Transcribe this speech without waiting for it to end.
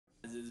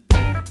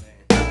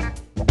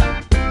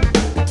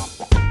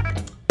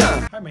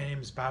My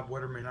name is Bob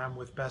Witterman. I'm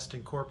with Best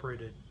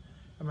Incorporated.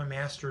 I'm a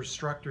master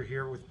instructor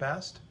here with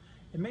Best,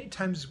 and many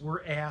times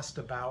we're asked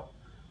about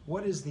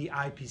what is the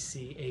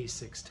IPC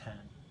A610.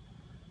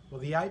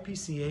 Well, the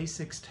IPC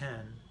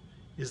A610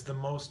 is the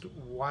most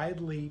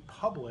widely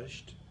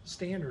published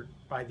standard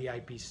by the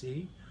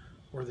IPC,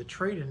 or the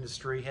trade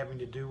industry having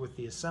to do with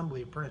the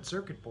assembly of printed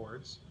circuit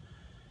boards,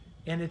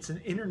 and it's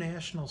an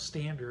international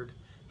standard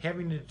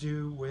having to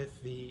do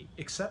with the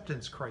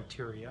acceptance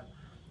criteria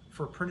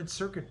for printed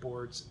circuit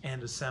boards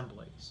and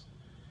assemblies.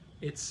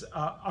 It's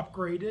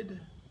upgraded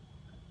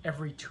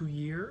every 2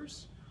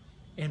 years,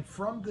 and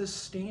from this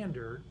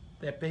standard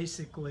that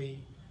basically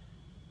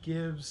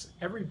gives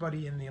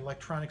everybody in the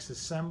electronics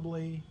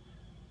assembly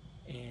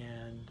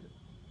and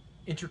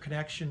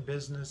interconnection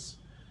business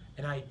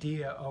an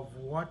idea of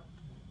what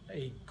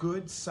a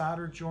good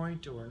solder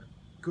joint or a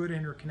good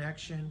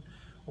interconnection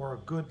or a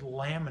good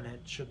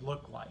laminate should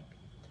look like.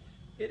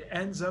 It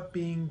ends up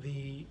being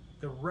the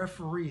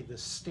referee, the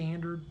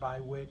standard by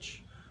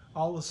which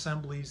all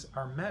assemblies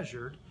are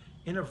measured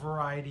in a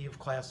variety of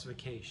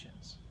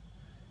classifications.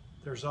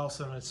 There's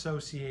also an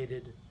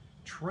associated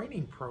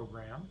training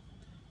program,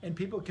 and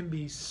people can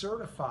be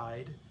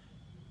certified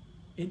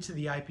into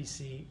the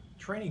IPC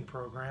training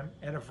program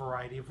at a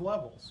variety of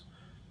levels.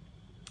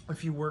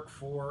 If you work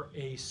for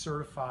a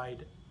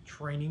certified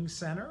training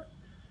center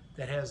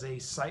that has a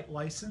site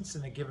license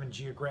in a given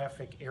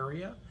geographic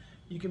area,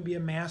 you can be a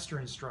master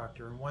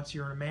instructor, and once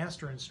you're a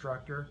master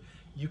instructor,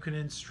 you can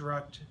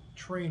instruct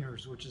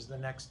trainers, which is the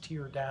next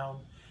tier down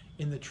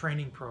in the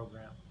training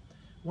program.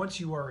 Once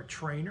you are a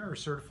trainer or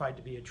certified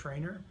to be a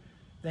trainer,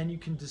 then you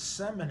can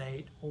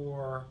disseminate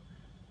or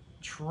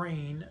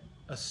train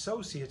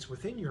associates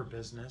within your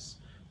business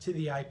to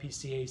the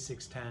IPC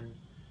A610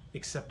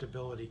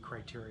 acceptability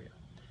criteria.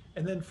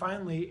 And then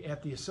finally,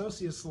 at the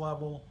associates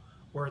level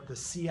or at the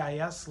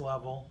CIS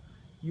level,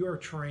 you are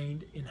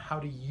trained in how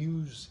to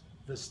use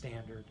the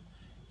standard,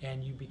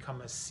 and you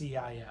become a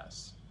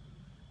CIS.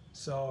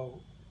 So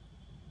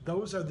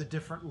those are the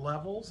different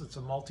levels. It's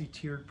a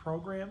multi-tiered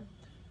program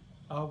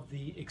of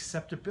the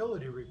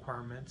acceptability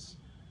requirements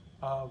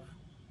of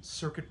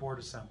circuit board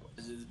assembly.